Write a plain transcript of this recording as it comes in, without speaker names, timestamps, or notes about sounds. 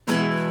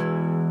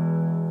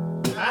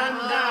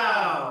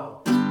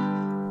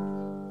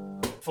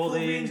for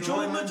the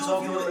enjoyment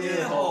of your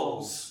ear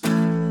holes.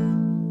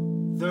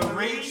 The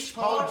REACCH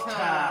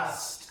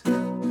Podcast.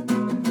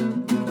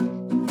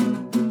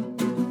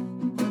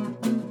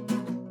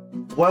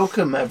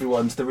 Welcome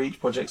everyone to the REACCH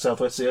Project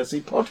Southwest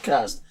CRC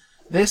podcast.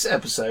 This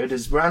episode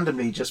has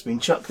randomly just been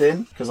chucked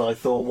in because I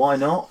thought, why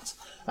not?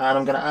 And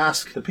I'm going to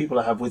ask the people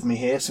I have with me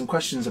here some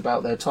questions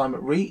about their time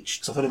at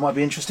REACCH. So I thought it might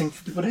be interesting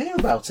for people to hear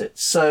about it.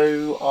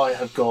 So I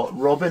have got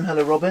Robin.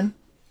 Hello, Robin.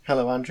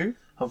 Hello, Andrew.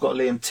 I've got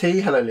Liam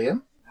T. Hello,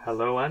 Liam.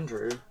 Hello,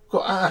 Andrew. I've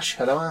got Ash.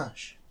 Hello,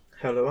 Ash.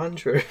 Hello,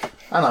 Andrew.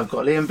 And I've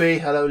got Liam B.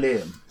 Hello,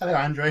 Liam. Hello,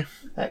 Andrew.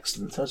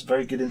 Excellent. That's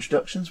very good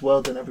introductions.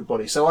 Well done,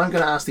 everybody. So I'm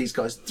going to ask these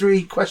guys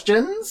 3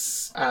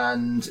 questions,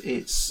 and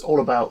it's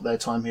all about their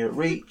time here at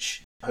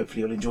REACCH.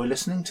 Hopefully you'll enjoy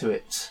listening to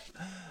it.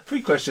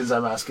 3 questions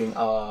I'm asking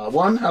are: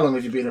 1, how long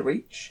have you been at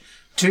REACCH?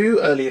 2,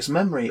 earliest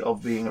memory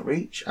of being at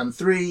REACCH. And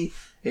 3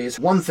 is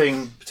one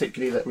thing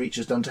particularly that REACCH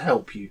has done to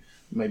help you.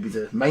 Maybe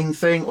the main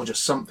thing, or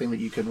just something that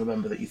you can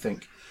remember that you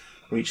think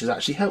REACCH has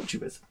actually helped you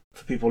with.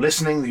 For people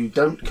listening who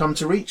don't come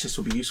to REACCH, this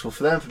will be useful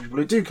for them. For people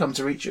who do come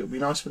to REACCH, it would be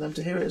nice for them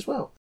to hear it as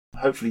well.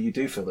 Hopefully you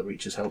do feel that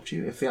REACCH has helped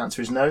you. If the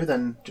answer is no,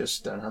 then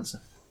just don't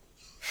answer.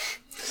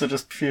 So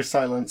just pure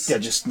silence? Yeah,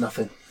 just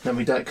nothing. Then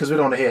we don't, because we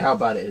don't want to hear how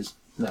bad it is.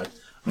 No,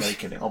 I'm only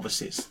kidding.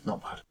 Obviously it's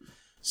not bad.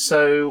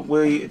 So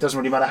it doesn't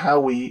really matter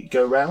how we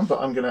go round, but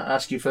I'm going to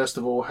ask you first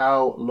of all,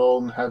 how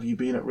long have you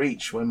been at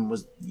REACCH? When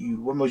was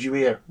you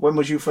here? When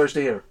was you first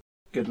here?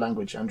 Good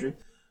language, Andrew.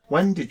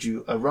 When did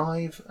you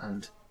arrive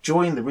and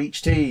join the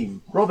REACCH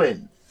team?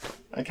 Robin.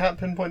 I can't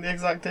pinpoint the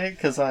exact date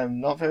because I'm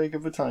not very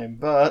good with time,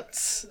 but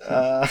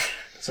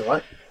it's all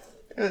right.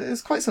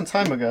 It's quite some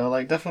time ago.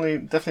 Like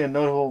definitely a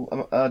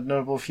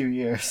notable few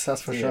years.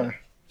 That's for sure.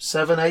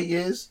 7, 8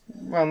 years.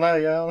 Around there,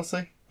 yeah.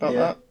 Honestly,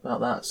 about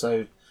that.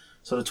 So,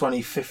 sort of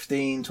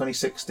 2015,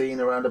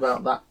 2016, around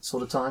about that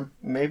sort of time.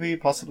 Maybe,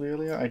 possibly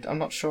earlier. I'm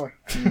not sure.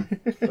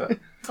 But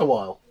a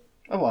while.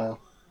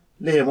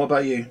 Liam, what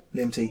about you?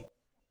 Liam T.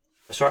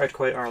 I started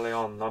quite early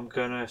on. I'm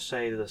going to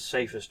say the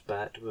safest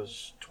bet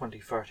was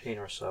 2013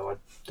 or so. I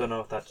don't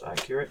know if that's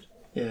accurate.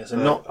 Yeah,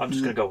 so I'm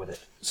just going to go with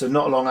it. So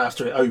not long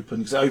after it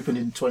opened, because it opened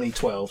in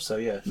 2012, so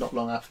yeah, not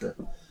long after.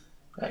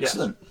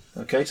 Excellent.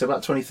 Yes. Okay, so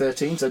about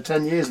 2013, so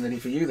 10 years nearly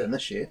for you then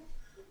this year.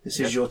 This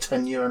is your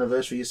 10-year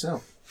anniversary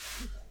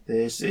yourself.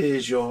 This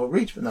is your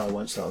REACCH... No, I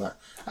won't start that.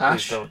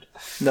 Ash? Please don't.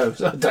 No,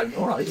 don't.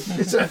 All right.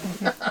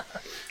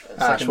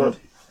 Ash,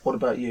 what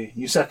about you?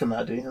 You second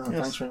that, do you? Oh,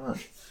 yes. Thanks very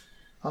much.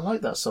 I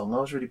like that song. I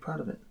was really proud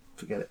of it.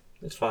 Forget it.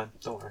 It's fine.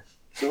 Don't worry.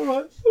 It's all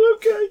right.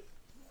 Okay.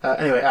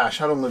 Anyway, Ash,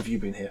 how long have you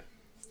been here?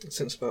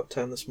 Since about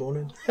 10 this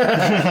morning.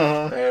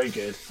 Very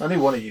good. I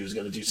knew one of you was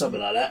going to do something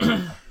like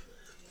that.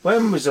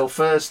 When was your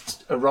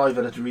first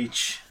arrival at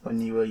REACCH when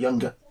you were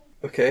younger?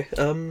 Okay,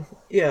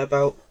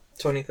 about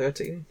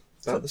 2013.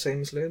 About the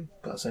same as Liam.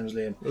 About the same as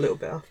Liam. A little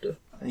bit after.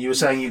 And you were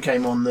saying you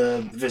came on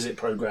the visit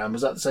programme.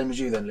 Was that the same as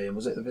you then, Liam?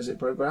 Was it the visit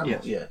programme?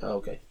 Yes. Yeah,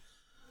 okay.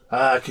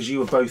 Because you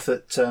were both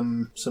at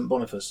St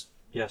Boniface?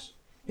 Yes.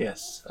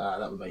 Yes,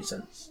 that would make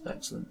sense.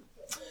 Excellent.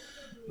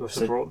 We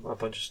also brought a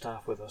bunch of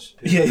staff with us.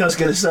 Yeah, I was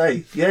going to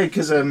say. Yeah,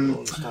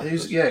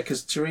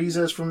 because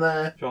Teresa's from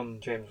there.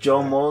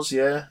 John was,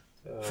 yeah.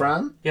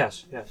 Fran?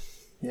 Yes.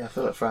 Yeah, I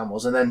feel like Fran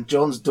was. And then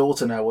John's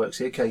daughter now works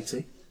here,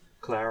 Katie.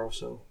 Claire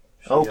also.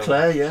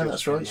 Claire, yeah,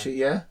 that's right.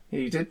 You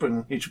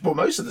brought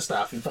most of the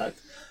staff, in fact,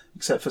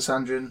 except for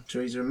Sandra and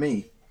Teresa and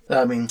me.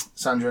 I mean,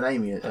 Sandra and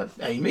Amy.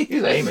 Amy?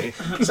 Who's Amy?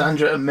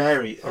 Sandra and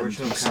Mary.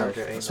 Original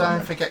character, Amy.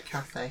 Don't forget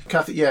Kathy.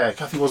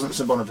 Kathy wasn't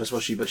St Boniface,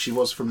 was she? But she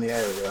was from the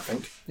area, I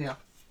think. Yeah.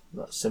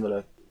 That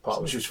similar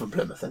part. She was from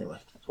Plymouth, anyway.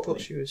 I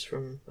thought she was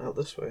from out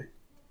this way.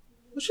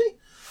 Was she?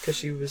 Because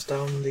she was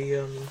down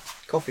the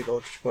coffee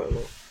lodge quite a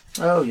lot.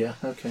 Oh, yeah,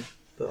 okay.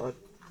 But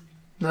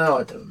No,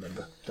 I don't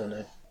remember. Don't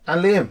know.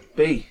 And Liam,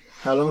 B,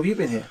 how long have you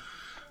been here?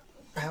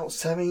 About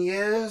 7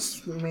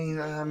 years. I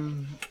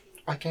mean,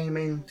 I came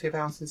in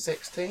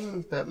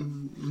 2016, but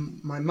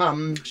my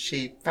mum,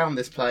 she found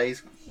this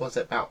place, was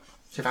it about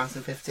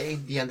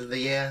 2015, the end of the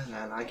year,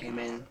 and I came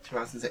in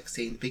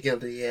 2016, beginning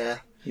of the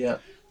year. Yeah.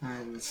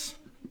 And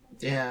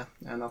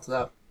after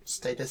that,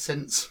 stayed here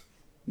since.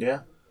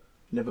 Yeah?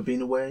 Never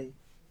been away?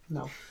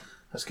 No.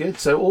 That's good.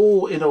 So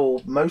all in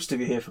all, most of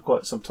you here for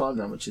quite some time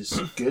now, which is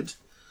good.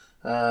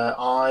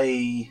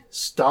 I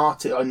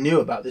knew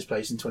about this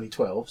place in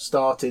 2012,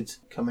 started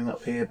coming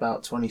up here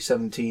about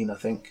 2017, I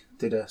think.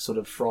 Did a sort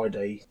of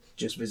Friday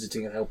just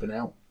visiting and helping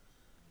out.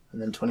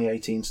 And then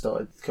 2018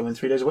 started coming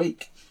 3 days a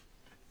week.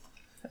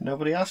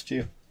 Nobody asked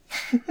you.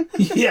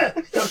 Yeah,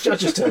 I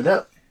just turned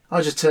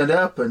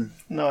up. And...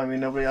 No, I mean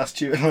nobody asked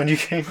you when you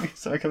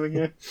started coming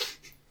here.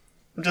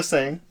 I'm just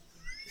saying.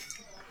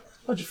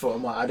 I just thought I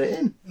might add it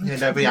in. Yeah,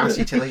 nobody asked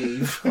you to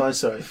leave. Oh, I'm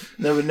sorry.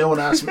 No one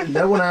asked me.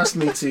 No one asked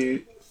me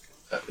to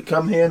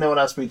come here. No one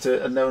asked me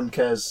to, and no one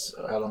cares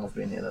how long I've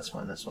been here. That's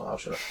fine. That's why I'll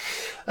shut up.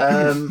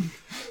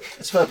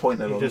 It's a fair point,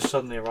 though. You just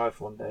suddenly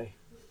arrived one day.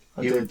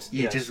 I did.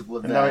 You just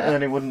were and there.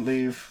 then it wouldn't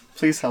leave.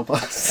 Please help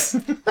us.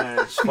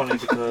 It's funny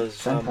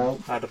because I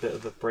had a bit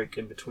of a break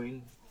in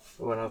between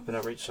when I've been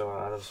at Reach, so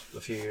I had a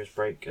few years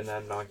break, and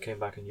then I came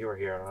back and you were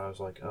here, and I was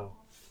like, oh,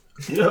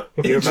 Yeah.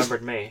 you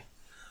remembered me.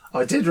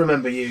 I did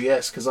remember you,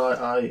 yes, because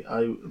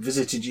I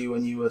visited you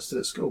when you were still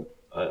at school.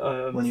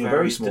 I'm When you were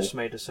very very small.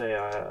 dismayed to say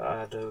I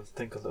had to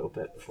think a little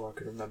bit before I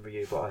could remember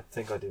you, but I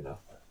think I do now.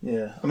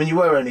 Yeah. I mean, you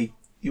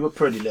were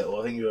pretty little.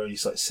 I think you were only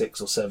like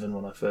 6 or 7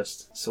 when I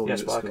first saw Yes,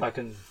 you at but school. I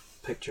can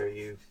picture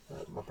you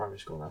at my primary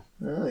school now.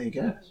 Oh, there you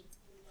go. Yes.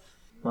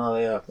 Oh,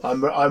 yeah.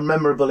 I'm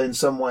memorable in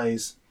some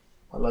ways.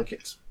 I like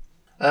it.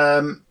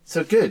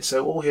 So good.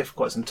 So all here for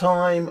quite some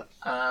time,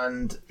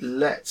 and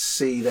let's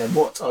see then.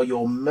 What are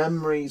your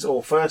memories,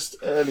 or first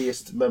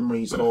earliest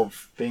memories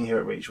of being here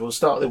at Reach? We'll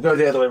go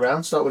the other way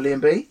around. Start with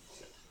Liam B.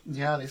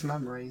 Yeah, these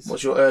memories.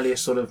 What's your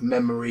earliest sort of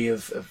memory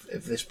of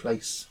this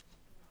place?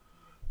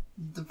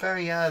 The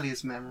very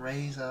earliest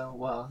memories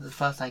are, the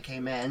first time I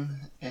came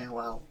in,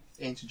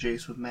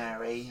 introduced with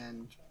Mary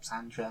and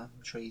Sandra,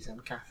 Teresa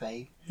and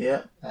Cafe.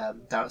 Yeah.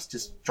 That was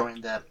just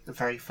during the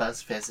very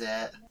first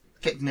visit,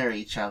 getting to know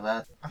each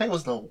other. I think it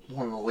was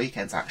one of the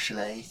weekends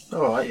actually.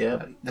 All right.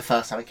 Yeah. The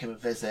first time I came to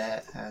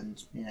visit,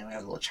 and we had a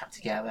little chat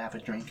together, have a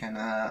drink,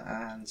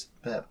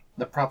 but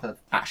the proper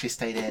actually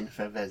stayed in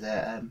for a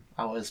visit.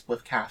 I was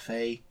with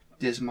Cafe,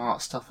 did some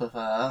art stuff with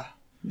her.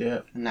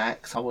 Yeah.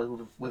 Next, I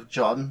was with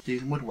John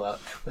doing woodwork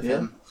with Yeah.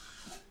 him,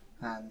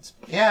 and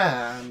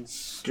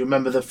Do you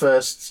remember the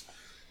first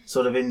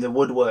sort of in the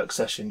woodwork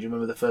session? Do you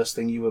remember the first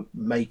thing you were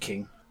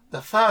making?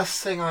 the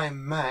first thing I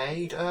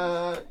made,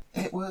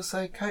 it was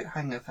a coat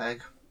hanger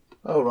peg.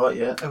 Oh right.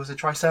 Yeah. It was a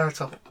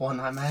Triceratops one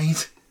I made.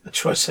 A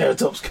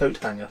Triceratops coat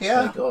hanger.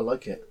 Yeah. I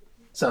like it.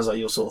 Sounds like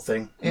your sort of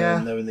thing.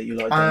 Yeah. Knowing that you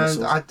like And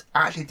dinosaurs.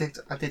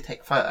 I did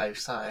take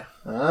photos, so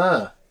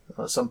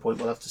At some point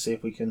we'll have to see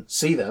if we can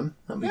see them.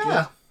 That'd be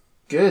yeah.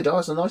 good. Oh,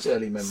 that's a nice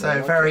early memory. I So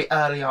like very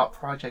early art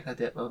project I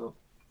did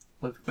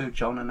with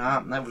John and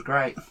that was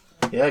great.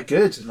 it. Yeah,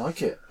 good. I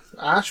like it.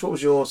 Ash, what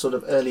was your sort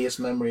of earliest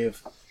memory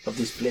of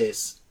this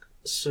place?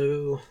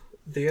 So,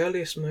 the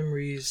earliest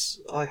memories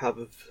I have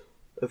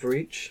of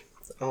Reach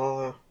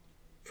are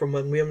from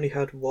when we only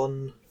had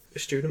one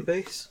student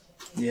base.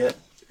 Yeah.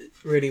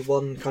 Really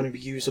one kind of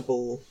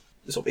usable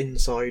sort of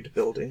inside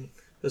building,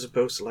 as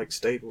opposed to like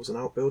stables and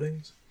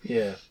outbuildings.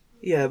 Yeah.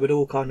 Yeah, we'd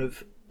all kind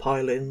of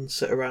pile in,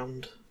 sit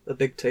around a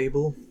big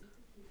table.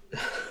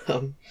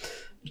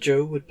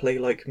 Joe would play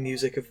like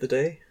music of the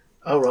day.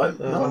 Oh, right.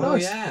 Oh,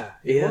 nice. yeah.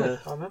 Yeah.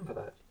 I remember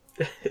that.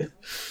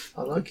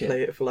 I like it.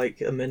 Play it for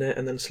like a minute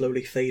and then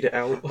slowly fade it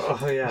out.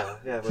 Oh yeah,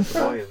 with the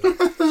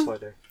volume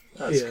slider.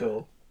 That's Yeah.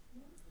 cool.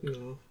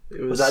 No,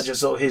 it Was that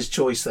just sort of his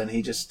choice then?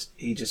 He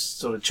just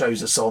sort of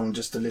chose a song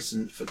just to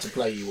to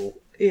play you all.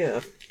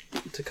 Yeah,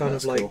 to kind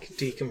That's of like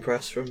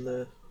decompress from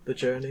the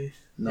journey.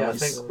 Nice. Yeah, I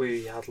think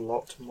we had a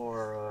lot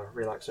more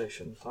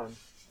relaxation time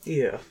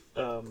Yeah.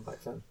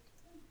 back then.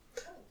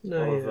 A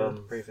No, lot yeah.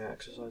 of breathing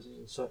exercises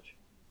and such.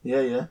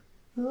 Yeah.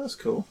 Oh, that's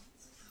cool.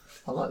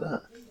 I like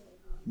that.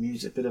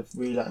 Bit of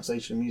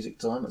relaxation, music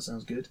time. That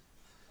sounds good.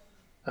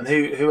 And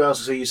who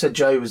else? So you said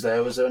Joe was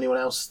there. Was there anyone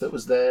else that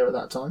was there at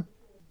that time?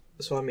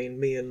 So I mean,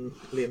 me and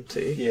Liam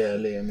T. Yeah,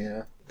 Liam.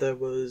 Yeah. There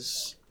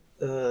was,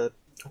 I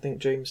think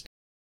James,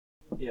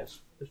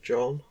 Yes.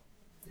 John.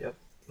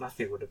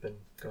 Matthew would have been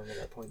going at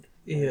that point.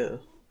 Yeah.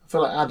 I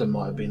feel like Adam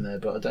might have been there,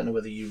 but I don't know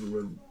whether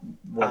you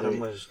were. Adam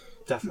was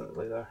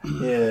definitely there.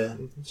 Yeah,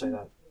 I'd say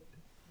that.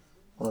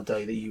 on a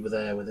day that you were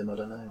there with him. I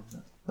don't know.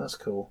 That's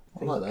cool.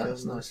 I like that.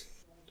 That's nice.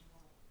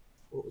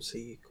 What was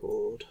he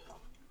called?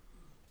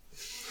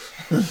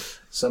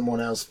 Someone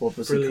else. What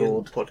was he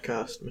Brilliant called?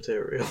 podcast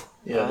material.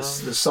 Yeah,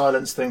 the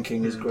silence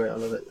thinking is great. I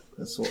love it.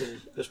 That's what.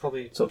 There's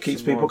probably So it keeps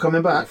some people more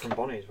coming back. from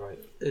Bonnie's, right?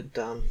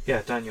 Dan.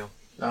 Yeah, Daniel.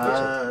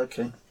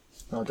 Okay.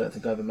 I don't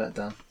think I ever met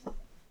Dan.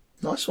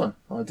 Nice one.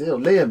 Ideal.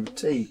 Liam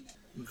T.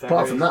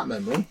 Apart from that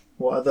memory,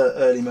 what other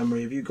early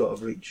memory have you got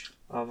of Reach?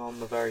 I'm on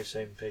the very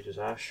same page as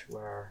Ash,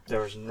 where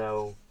there was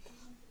no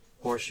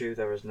horseshoe,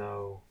 there was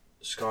no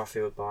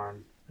Scarfield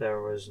barn,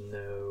 there was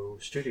no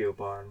studio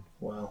barn.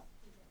 Wow.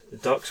 The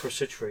ducks were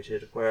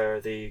situated where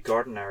the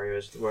garden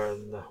areas were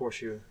in the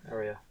horseshoe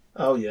area.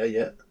 Oh yeah.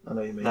 I know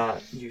what you mean.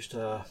 That used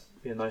to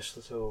be a nice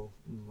little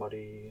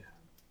muddy,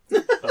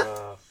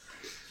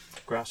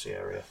 grassy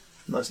area.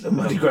 Nice little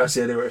muddy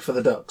grassy area for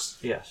the ducks.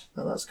 Yes.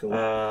 Oh, that's cool.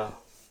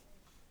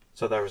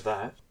 So there was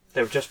that.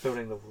 They were just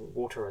building the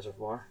water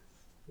reservoir,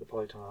 the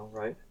polytunnel,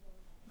 right?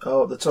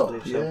 Oh, at the top.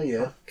 believe so.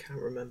 Yeah. Can't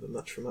remember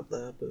much from up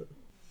there, but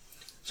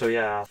So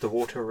yeah, the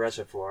water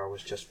reservoir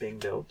was just being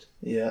built.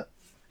 Yeah.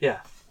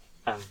 Yeah,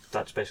 and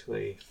that's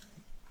basically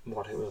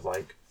what it was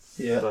like.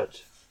 Yeah.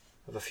 But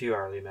I have a few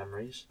early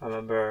memories. I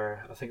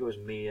remember, I think it was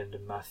me and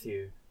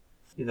Matthew.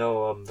 You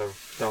know,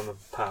 down the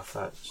path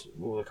that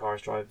all the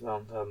cars drive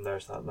down,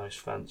 there's that nice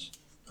fence.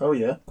 Oh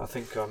yeah. I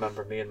think I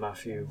remember me and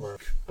Matthew were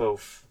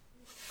both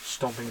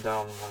stomping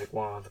down like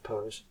one of the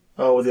pillars.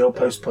 Oh, with the old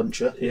post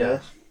puncher. yeah.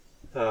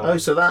 Oh,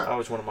 so that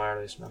was one of my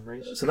earliest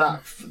memories. so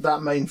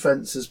that main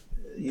fence is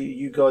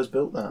you guys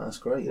built that. That's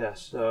great.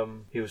 Yes,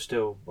 he was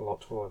still a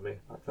lot taller than me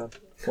back then.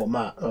 Well,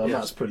 Matt. Yes.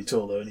 Matt's pretty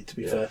tall though. To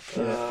be fair.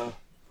 Yeah.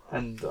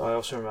 And I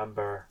also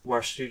remember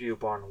where Studio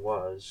Barn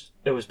was.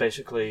 It was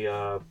basically,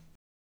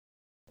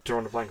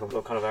 drawing a blank on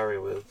what kind of area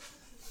with.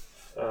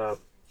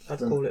 I'd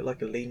call it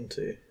like a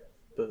lean-to,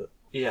 but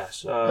Yes.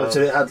 So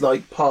it had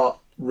like part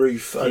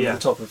roof over Yeah. the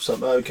top of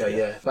something. Okay,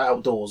 Yeah. yeah. But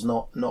outdoors,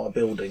 not a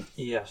building.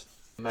 Yes.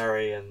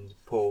 Mary and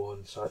Paul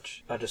and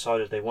such. I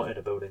decided they wanted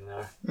a building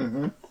there.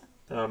 Mm-hmm.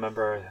 And I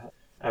remember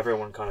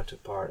everyone kind of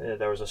took part.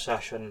 There was a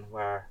session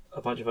where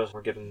a bunch of us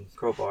were given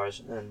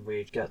crowbars and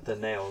we'd get the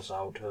nails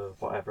out of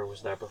whatever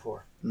was there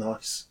before.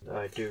 Nice.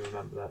 I do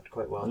remember that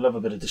quite I well. love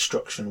a bit of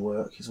destruction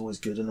work. It's always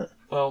good, isn't it?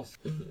 Well,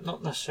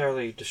 not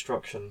necessarily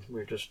destruction. We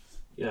were just,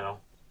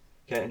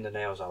 getting the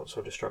nails out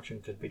so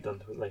destruction could be done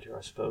to it later,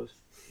 I suppose.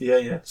 Yeah,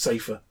 yeah.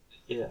 Safer.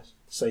 Yes.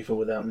 Safer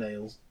without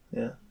nails.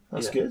 Yeah.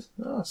 That's Yeah. good.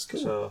 Oh, that's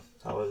good. So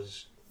that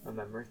was a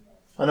memory.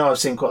 I know I've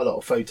seen quite a lot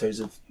of photos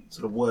of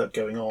sort of work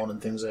going on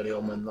and things early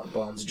on when like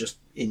barns are just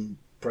in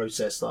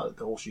process, like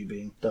the horseshoe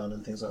being done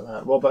and things like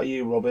that. What about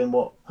you, Robin?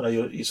 I know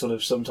you sort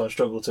of sometimes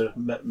struggle to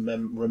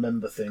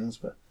remember things,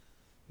 but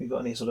you got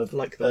any sort of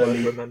like the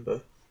early, word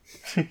remember.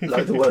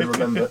 like the word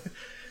remember?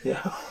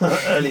 Yeah,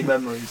 early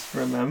memories.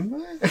 Remember?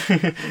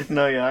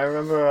 No, yeah, I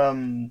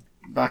remember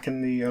back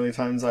in the early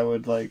times I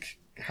would like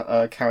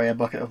carry a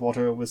bucket of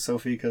water with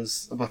Sophie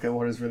because a bucket of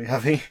water is really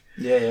heavy.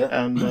 Yeah, yeah.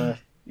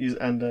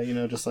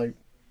 And just like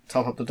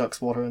top up the ducks'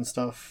 water and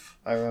stuff.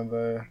 I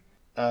remember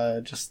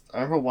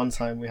one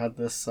time we had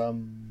this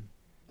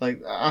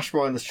like Ash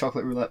brought in this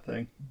chocolate roulette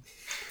thing,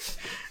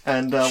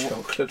 and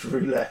Chocolate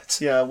roulette.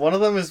 yeah, one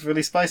of them is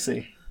really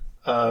spicy.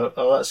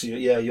 That's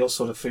your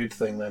sort of food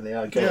thing then.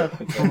 Yeah, I get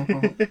it.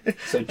 Okay.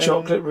 So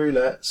chocolate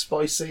roulette,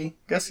 spicy.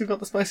 Guess who got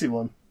the spicy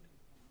one?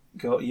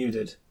 You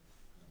did.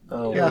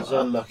 Oh, Yeah.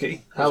 unlucky.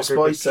 It How was a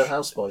group of spicy?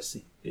 How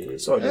spicy?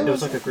 Sorry, It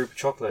was like a group of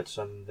chocolates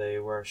and they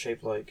were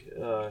shaped like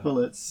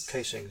Bullets.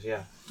 casings,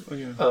 yeah. Oh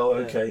yeah. Oh,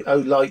 okay. Oh,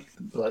 like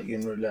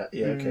in roulette.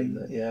 Yeah, okay.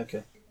 Yeah,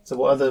 okay. So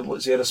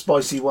what's he had a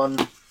spicy one?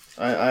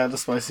 I had a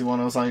spicy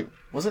one. I was like,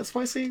 was it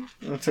spicy?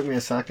 And it took me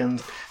a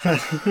second. And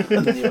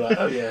then you were like,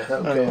 oh yeah,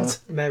 oh god. yeah.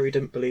 Mary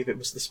didn't believe it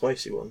was the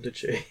spicy one, did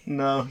she?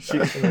 No, she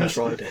And then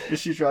tried it.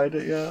 she tried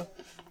it. Yeah.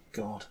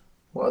 God.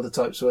 What other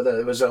types were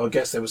there? I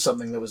guess there was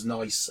something that was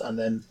nice, and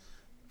then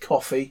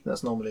coffee.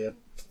 That's normally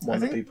one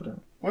that think- people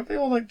don't. Weren't they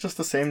all like just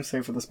the same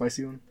for the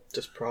spicy one?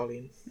 Just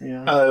praline.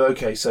 Yeah. Oh,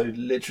 okay. So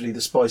literally,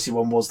 the spicy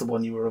one was the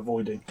one you were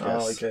avoiding.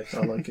 Oh, Yes. okay.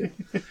 I like it.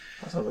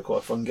 That sounds like quite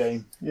a fun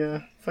game.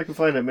 Yeah. If I can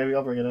find it, maybe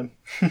I'll bring it in.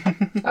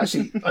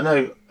 Actually, I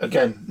know.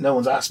 Again, no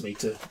one's asked me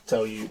to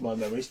tell you my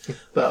memories,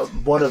 but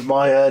one of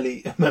my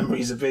early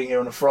memories of being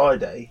here on a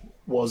Friday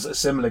was a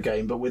similar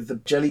game, but with the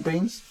jelly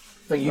beans.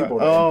 I think you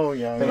brought it in. Oh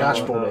yeah. I think yeah. Ash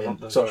brought it not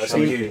in. the Sorry, I said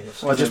jelly you.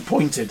 beans. I just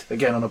pointed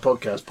again on a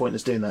podcast.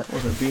 Pointless doing that.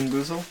 Was it Bean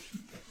Boozle?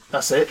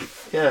 That's it.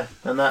 Yeah,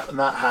 and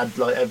that had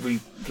like every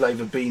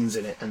flavour of beans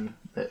in it, and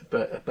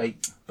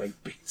baked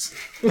beans,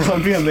 That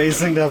would be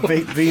amazing to have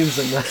baked beans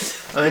in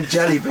that. and then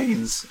jelly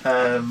beans.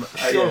 Surely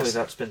Yes.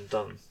 that's been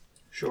done.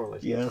 Surely.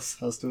 Yes,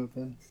 has to have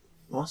been.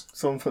 What?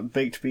 Someone put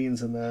baked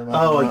beans in there.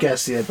 Oh, I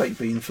guess baked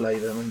bean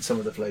flavour. I mean, some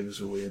of the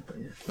flavours were weird, but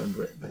yeah,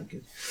 remember it. Very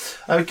good.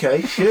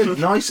 Okay, good,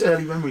 nice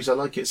early memories. I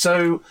like it.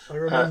 So I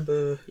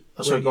remember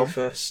sorry, go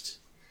on.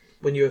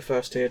 when you were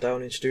first here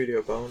down in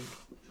Studio Barn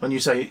when you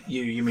say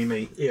you mean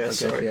me? Yeah, Okay,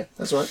 sorry. Yeah,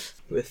 that's right.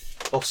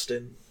 with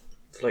Austin,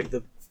 like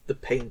the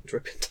paint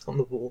dripping down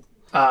the wall.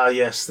 Ah,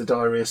 yes, the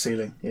diarrhea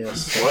ceiling.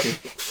 Yes.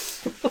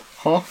 What?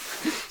 Huh?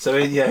 So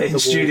in The wall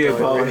Studio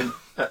diarrhea.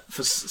 Barn,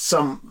 for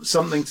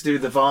something to do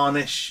with the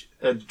varnish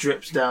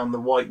drips down the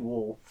white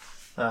wall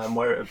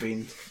where it had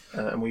been,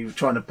 and we were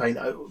trying to paint.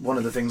 One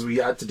of the things we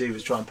had to do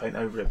was try and paint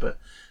over it, but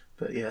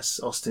yes,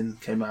 Austin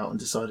came out and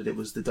decided it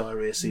was the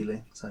diarrhea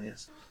ceiling. So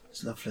yes,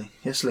 it's lovely.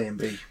 Yes, Liam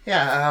B.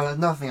 Yeah,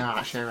 another thing I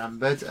actually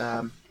remembered,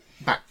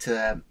 back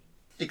to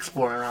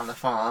exploring around the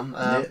farm,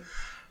 Yeah.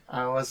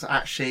 I was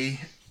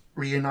actually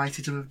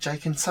reunited with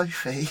Jake and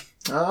Sophie.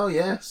 Oh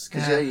yes,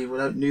 because Yeah.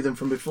 you knew them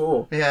from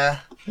before.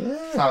 Yeah, Yeah.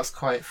 that was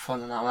quite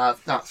fun and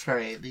that's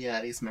very the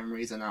earliest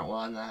memories in that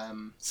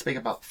one. Speaking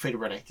about food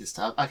related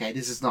stuff, okay,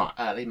 this is not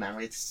early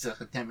memories, it's just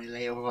definitely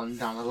later on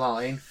down the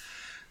line.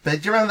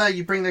 But do you remember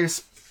you bring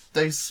those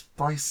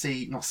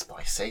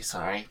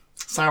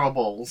sour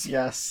balls?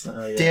 Yes.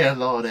 Oh, yeah. Dear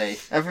lordy.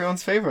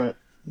 Everyone's favourite.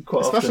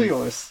 Quite Especially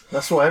often. yours.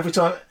 That's why every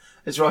time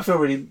it's right. I feel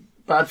really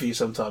bad for you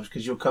sometimes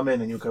because you'll come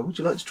in and you'll go, "Would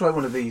you like to try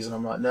one of these?" And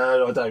I'm like,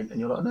 "No, I don't." And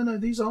you're like, "No,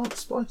 these aren't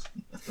spicy."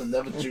 I'm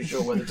never too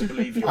sure whether to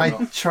believe you or I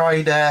not.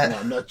 tried And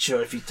I'm not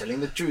sure if you're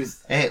telling the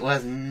truth. it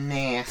was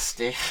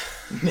nasty.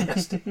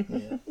 Nasty.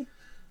 Yeah.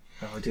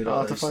 Oh, I do I'll like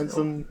have to those find little,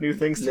 some new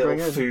things to little bring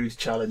in. food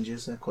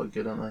challenges. They're quite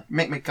good, aren't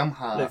Make me gum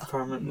They've hurt.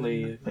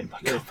 permanently, Make my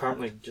they've God.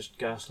 permanently just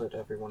gaslit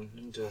everyone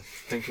into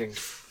thinking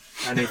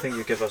anything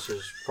you give us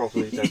is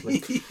probably deadly.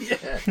 they?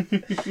 Yeah.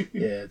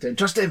 Yeah. Don't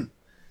trust him.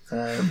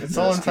 It's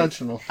all that's good.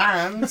 intentional.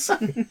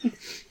 And,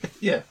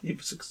 Yeah,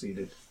 you've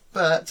succeeded.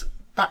 but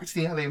back to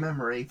the early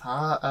memory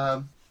part,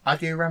 I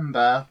do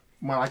remember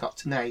when I got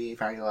to know you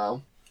very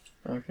well.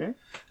 Okay.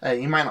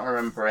 You might not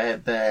remember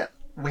it, but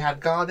we had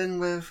garden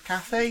with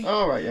Kathy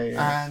Oh right,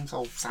 yeah. and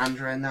old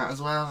Sandra in that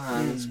as well.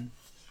 And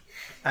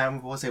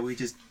and what was it? We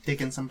just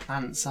digging some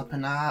plants up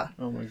and that.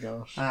 Oh my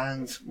gosh.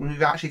 And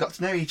we've actually got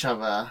to know each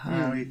other.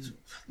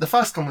 The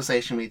first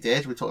conversation we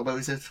did, we talked about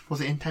was it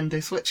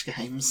Nintendo Switch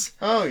games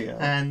Oh yeah.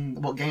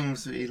 and what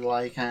games we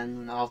like,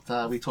 and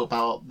after we talked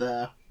about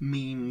the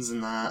memes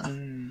and that.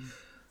 And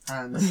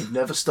You've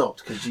never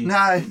stopped because you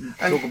no,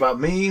 talk about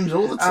memes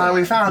all the time.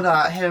 we found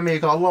out him and me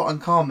got a lot in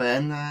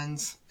common,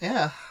 and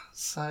yeah,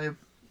 so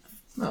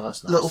No,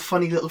 that's nice.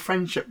 funny little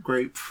friendship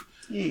group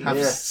have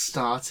Yeah.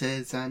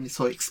 started, and it's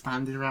sort of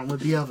expanded around with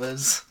the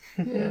others.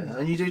 Yeah,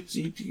 and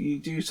you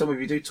do. Some of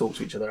you do talk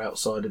to each other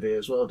outside of here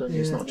as well, don't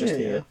you? It's not just Yeah.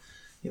 here.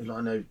 You know,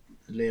 I know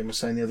Liam was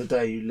saying the other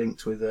day you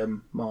linked with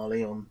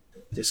Marley on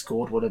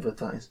Discord, whatever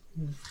that is.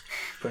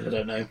 But I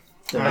don't know.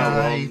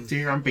 I do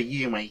remember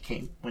you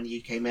when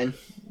you came in.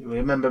 You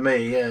remember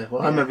me? Yeah.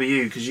 Well, I remember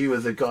you because you were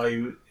the guy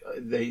who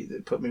they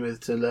put me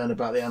with to learn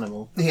about the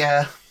animal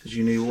Yeah, because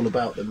you knew all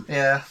about them.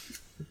 yeah.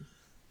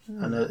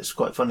 And it's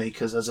quite funny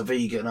because as a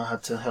vegan, I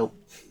had to help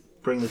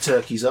bring the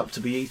turkeys up to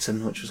be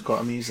eaten, which was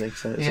quite amusing.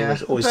 So it's Yeah,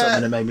 always but-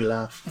 something that made me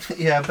laugh.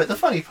 Yeah, but the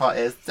funny part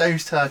is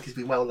those turkeys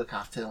be well looked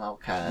after and well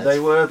cared. They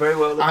were very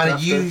well looked and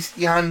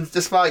after. and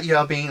despite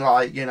you being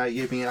like,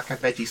 you being like a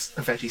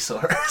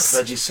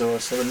vegisaurus.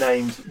 Vegisaurus. They were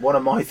named. One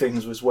of my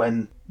things was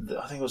when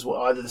I think it was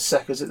either the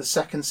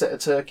second set of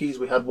turkeys.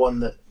 We had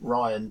one that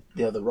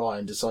the other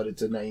Ryan, decided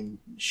to name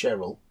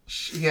Cheryl.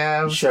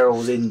 Yeah, Cheryl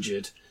was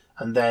injured,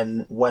 and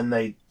then when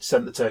they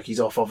sent the turkeys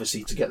off,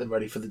 obviously to get them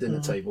ready for the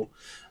dinner table,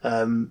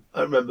 I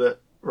remember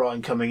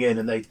Ryan coming in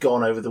and they'd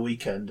gone over the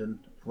weekend, and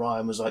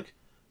Ryan was like,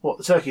 "What?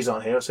 The turkeys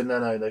aren't here?" I said,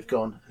 "No, they've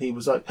gone." And he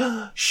was like,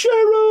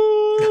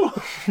 "Cheryl!"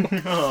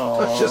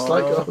 I was just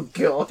like, "Oh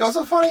god." that was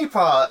the funny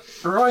part.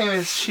 Ryan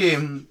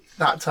assumed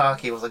that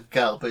turkey was a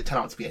girl, but it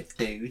turned out to be a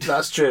dude.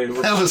 That's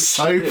true. That was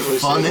so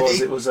funny.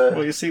 It was a.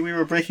 Well, you see, we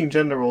were breaking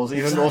gender roles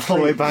even all the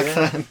Exactly, way back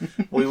yeah.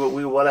 then. We were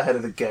well ahead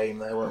of the game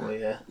there, weren't we?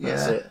 Yeah,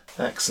 that's Yeah. it.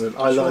 Excellent.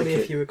 I like Surely it.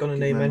 if you were going to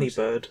Good name memories.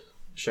 any bird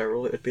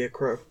Cheryl, it would be a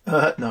crow.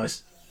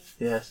 Nice.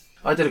 Yes.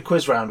 I did a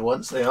quiz round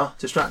once. They are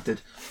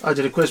distracted. I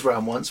did a quiz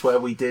round once where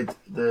we did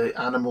the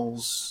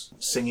animals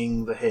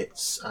singing the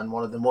hits, and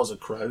one of them was a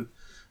crow,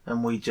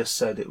 and we just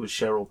said it was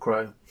Cheryl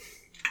Crow.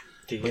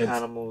 The We had-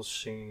 animals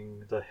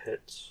singing the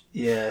hits.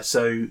 Yeah.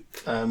 So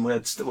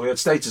we had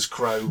Status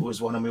Crow was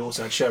one, and we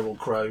also had Cheryl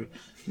Crow.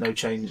 No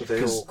change. Were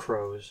they 'cause- all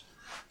crows?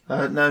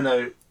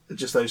 no,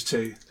 just those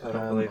two. I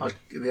don't believe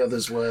you. The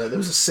others were there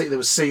was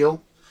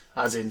Seal,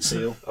 as in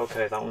seal.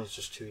 Okay, that one's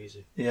just too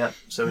easy. Yeah,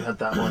 so we had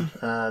that one.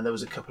 There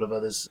was a couple of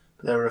others.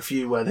 There were a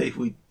few where what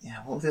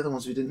were the other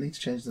ones we didn't need to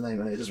change the name?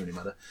 It doesn't really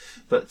matter.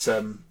 But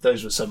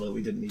those were some that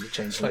we didn't need to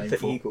change the Like name the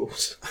for.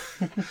 Eagles.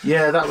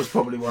 Yeah, that was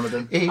probably one of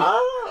them.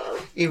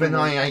 Even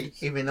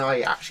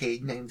I actually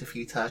named a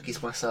few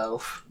turkeys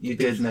myself. You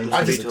did name I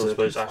some just- of the Beetles,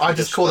 but it's turkeys. actually I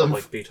just call spelled them-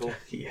 like beetle.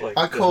 Yeah. Like,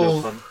 I there's call-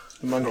 no pun.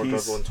 The Or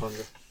monkeys. double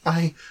entendre.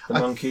 The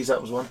monkeys,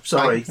 that was one.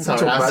 Sorry, we're Sorry,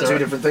 talking about that's two alright.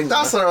 different things.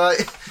 That's now.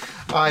 alright.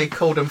 I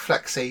called them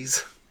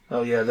flexies.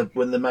 Oh yeah,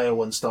 when the male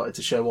one started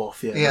to show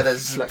off. Yeah, Yeah,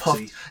 there's flexi. puff.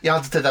 Yeah, I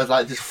just did that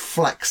like just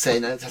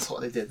flexing, and that's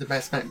what they did. The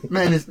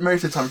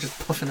most of the time just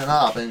puffing it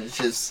up, and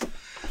it's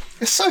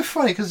so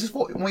funny because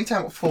when we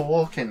went for a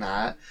walk in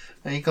that,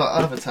 and you got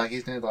other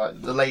turkeys,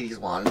 like the ladies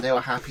one, they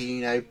were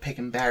happy,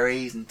 picking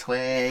berries and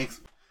twigs,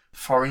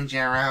 foraging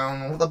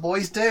around. All the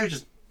boys do,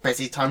 just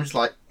busy time, just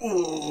like,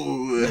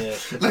 ooh, Yeah,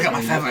 look at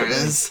my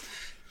feathers.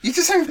 You're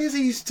just so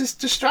busy, you're just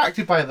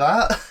distracted by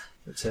that.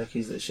 The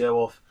turkeys that show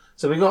off.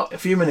 So we've got a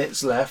few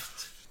minutes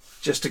left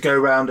just to go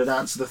round and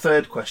answer the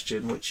third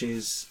question, which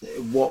is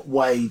what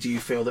way do you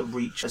feel that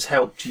REACCH has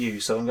helped you?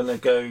 So I'm going to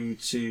go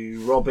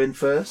to Robin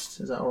first.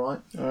 Is that all right?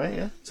 All right,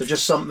 yeah. So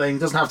just something,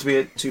 doesn't have to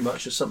be too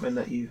much, just something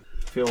that you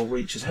feel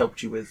REACCH has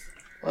helped you with.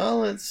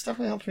 Well, it's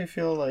definitely helped me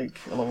feel like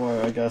a lot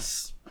more, I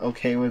guess,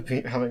 okay with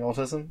having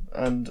autism,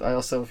 and I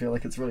also feel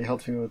like it's really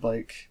helped me with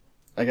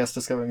I guess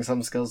discovering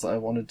some skills that I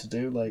wanted to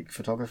do, like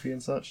photography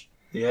and such.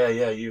 Yeah,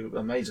 you're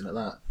amazing at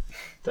that.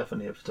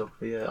 Definitely at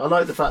photography, yeah. I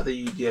like the fact that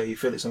you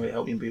feel it's something to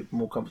help you be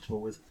more comfortable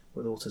with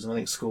autism. I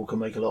think school can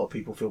make a lot of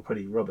people feel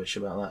pretty rubbish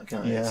about that,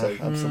 can't it? Yeah, So,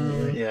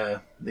 absolutely. yeah,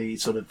 the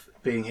sort of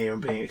being here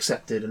and being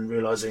accepted and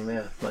realising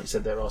like you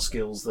said, there are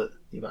skills that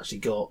you've actually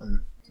got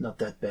and not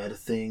that bad a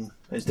thing.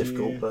 It's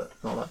difficult, Yeah. but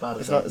not that bad.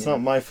 It's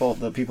not my fault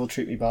that people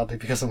treat me badly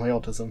because of my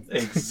autism.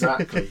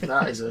 Exactly.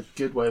 That is a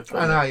good way of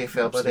putting I it. know how you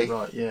feel, Absolutely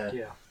buddy. right, yeah.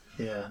 Yeah.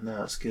 Yeah, no,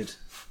 that's good.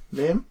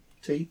 Liam?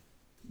 T?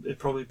 It'd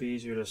probably be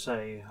easier to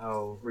say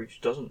how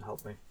REACCH doesn't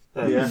help me.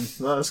 Yeah,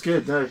 no, that's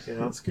good. No, You know,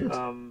 that's good.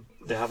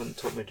 They haven't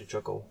taught me to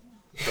juggle,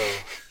 so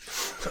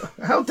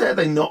How dare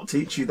they not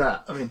teach you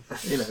that? I mean,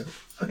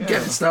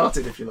 get it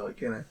started if you like,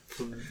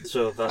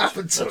 so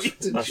Happened to that's me,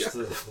 didn't that's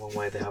you? the one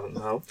way they haven't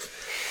helped.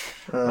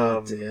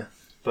 Oh dear.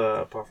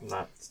 But apart from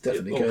that, It's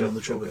definitely all going good, on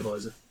the all good.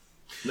 TripAdvisor.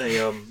 They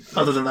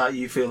Other than that,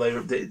 you feel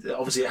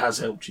obviously it has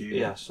helped you.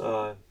 yes,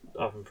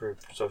 I've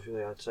improved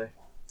socially, I'd say.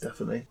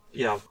 Definitely.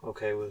 Yeah, I'm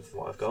okay with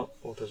what I've got,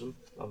 autism.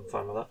 I'm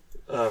fine with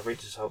that.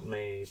 REACCH has helped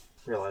me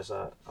realise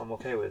that I'm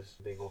okay with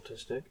being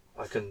autistic.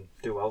 I can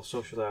do well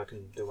socially, I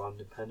can do well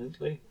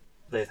independently.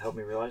 they've helped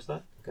me realise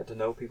that. Get to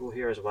know people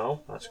here as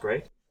well. That's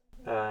great.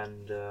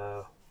 And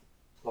a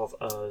lot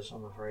of us,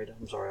 I'm afraid.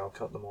 I'm sorry, I'll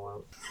cut them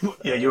all out.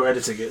 Yeah, you're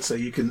editing it, so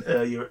you can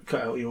you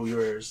cut out all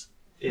your errors.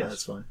 Yes. Yeah,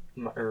 that's fine.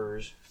 My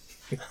ers.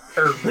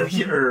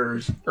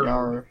 Errors.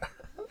 Yar.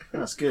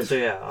 That's good. So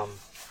yeah,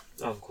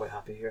 I'm quite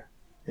happy here.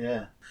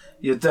 Yeah,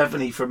 you're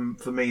definitely for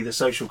me the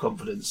social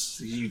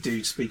confidence. You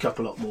do speak up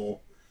a lot more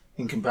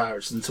in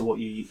comparison to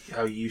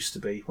how you used to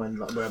be when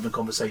we're having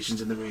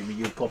conversations in the room and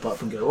you'll pop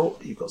up and go, "Oh,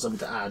 you've got something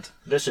to add."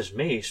 This is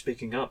me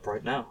speaking up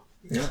right now.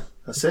 Yeah,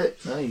 that's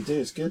it. No, you do.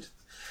 It's good.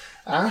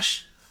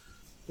 Ash.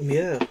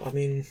 Yeah, I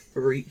mean,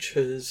 REACH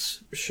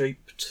has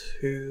shaped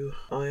who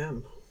I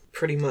am.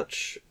 Pretty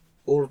much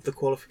all of the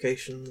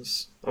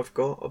qualifications I've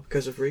got are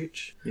because of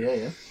REACH.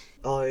 Yeah.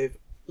 I've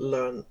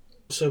learned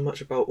so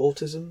much about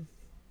autism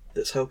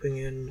that's helping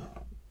in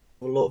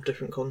a lot of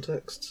different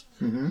contexts.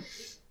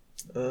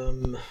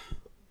 Mm-hmm.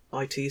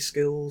 IT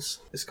skills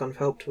it's kind of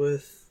helped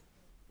with.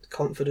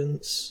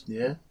 Confidence.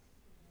 Yeah.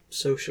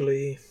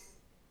 Socially.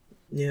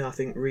 Yeah, I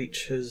think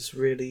REACH has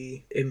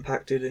really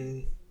impacted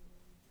and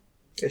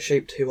it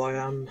shaped who I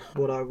am,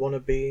 what I want to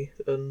be,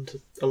 and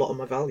a lot of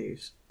my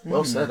values.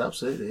 Well said.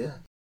 Absolutely. Yeah.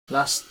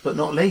 Last but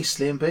not least,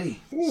 Liam B.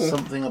 Ooh.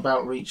 Something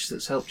about REACH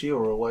that's helped you,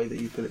 or a way that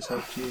you feel it's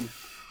helped you.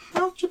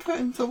 How would you put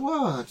into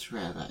words,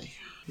 really?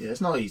 Yeah,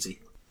 it's not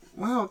easy.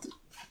 Well,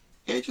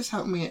 it just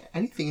helped me at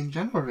anything in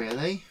general,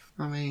 really.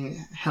 I mean,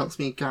 it helps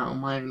me get out of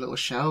my own little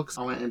shell, because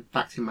I went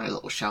back to my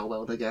little shell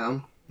world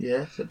again.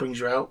 Yeah, so it brings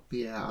you out. But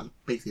yeah,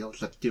 basically I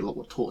was like to do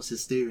what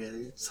tortoises do,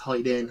 really. Just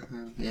hide in,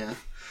 and yeah.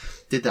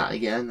 Did that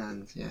again,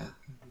 and yeah.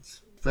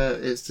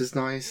 But it's just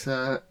nice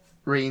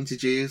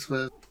reintroduced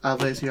with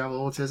others who have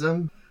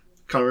autism.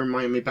 Kind of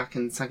remind me back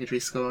in secondary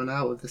school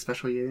now with the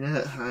special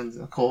unit, and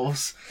of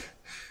course,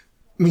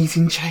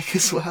 meeting Jake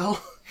as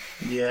well.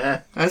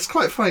 Yeah. And it's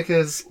quite funny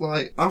because,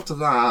 like, after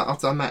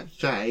I met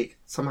Jake,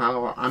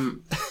 somehow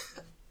I'm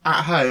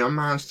at home. I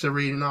managed to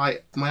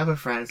reunite my other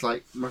friends,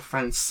 like my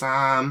friend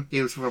Sam,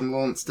 he was from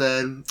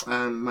Launceston,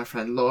 and my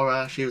friend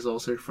Laura, she was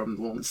also from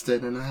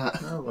Launceston, and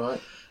that. Oh,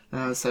 right.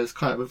 So it's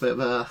quite a bit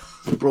of a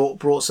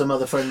Brought some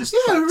other friends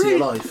back to your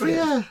life.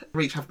 Yeah.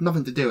 REACH have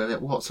nothing to do with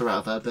it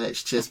whatsoever, but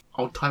it's just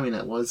old timing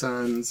it was,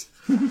 and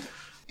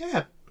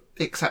yeah,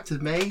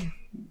 accepted me,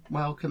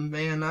 welcomed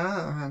me, and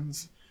that, and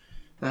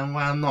then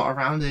when I'm not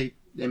around, they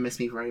miss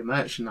me very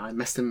much, and I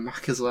miss them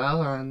back as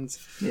well, and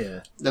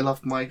Yeah. they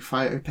loved my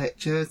photo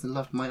pictures, they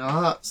loved my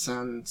arts,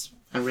 and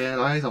I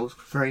realised I was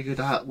very good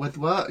at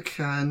woodwork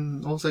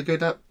and also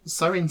good at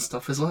sewing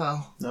stuff as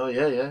well. Oh,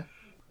 yeah.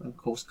 And of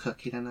course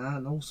cooking and that,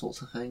 and all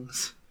sorts of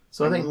things.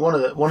 So I think one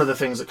of the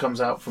things that comes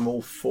out from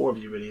all four of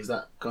you really is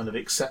that kind of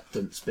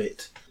acceptance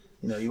bit.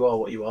 You know, you are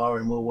what you are,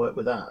 and we'll work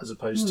with that, as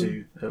opposed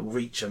to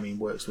REACH. I mean,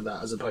 works with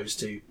that, as opposed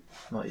to,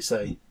 like you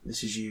say,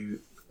 this is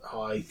you.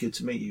 Hi, good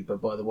to meet you,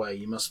 but by the way,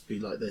 you must be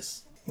like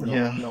this.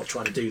 We're not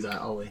trying to do that,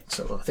 are we?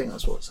 So I think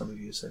that's what some of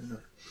you said.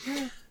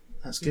 No?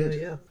 That's good.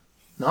 Yeah.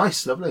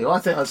 Nice, lovely. I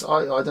think that's,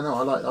 I don't know.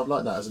 I've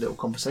liked that as a little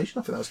conversation.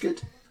 I think that was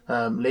good.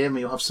 Liam,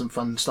 you'll have some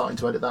fun starting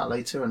to edit that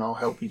later, and I'll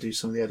help you do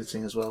some of the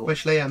editing as well.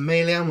 Which Liam?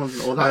 Me Liam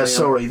or that Liam?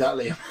 Sorry, that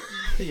Liam.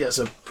 Yes,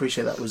 I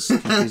appreciate that was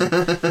confusing.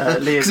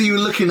 Liam, Because you were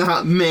looking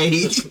at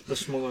me. The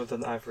smaller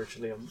than average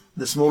Liam.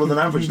 the smaller than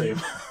average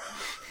Liam.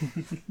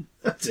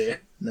 Oh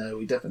dear. No,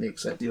 we definitely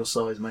accept your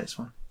size, mate. It's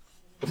fine.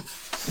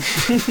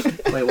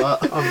 Wait,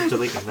 what? I'm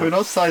deleting We're that.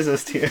 not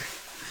sizist here.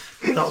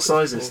 Not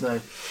sizes, no.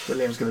 But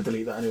Liam's going to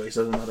delete that anyway,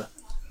 so it doesn't matter.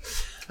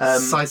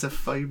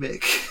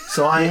 Sizophobic.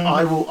 So I'm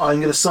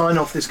going to sign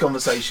off this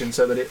conversation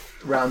so that it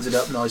rounds it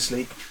up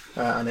nicely,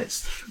 and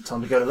it's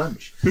time to go to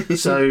lunch.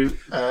 So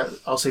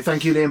I'll say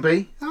thank you, Liam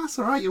B. That's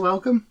alright, you're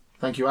welcome.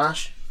 Thank you,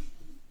 Ash.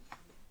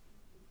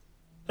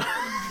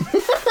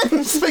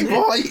 Speak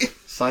white.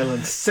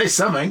 Silence. Say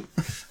something.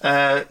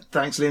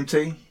 Thanks, Liam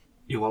T.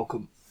 You're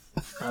welcome.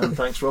 And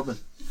thanks, Robin.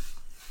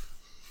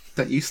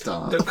 Don't you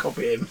start. Don't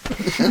copy him.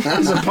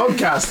 It's a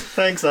podcast.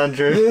 Thanks,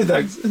 Andrew. Yeah,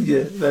 thanks.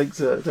 Yeah, thanks.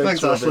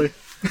 Thanks, Robin. Ashley.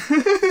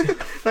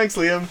 Thanks,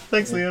 Liam.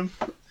 Thanks, Liam.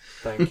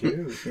 Thank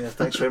you. Yeah,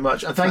 thanks very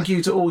much. And thank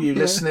you to all you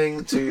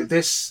listening to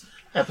this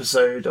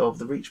episode of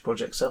the REACH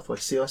Project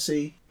Southwest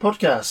CIC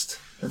podcast.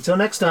 Until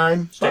next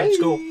time. Stay in bye.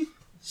 school.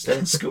 Stay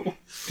in school.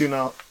 Do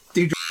not.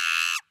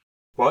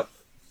 What?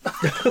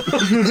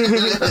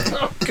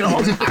 Oh,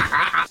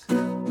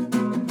 God.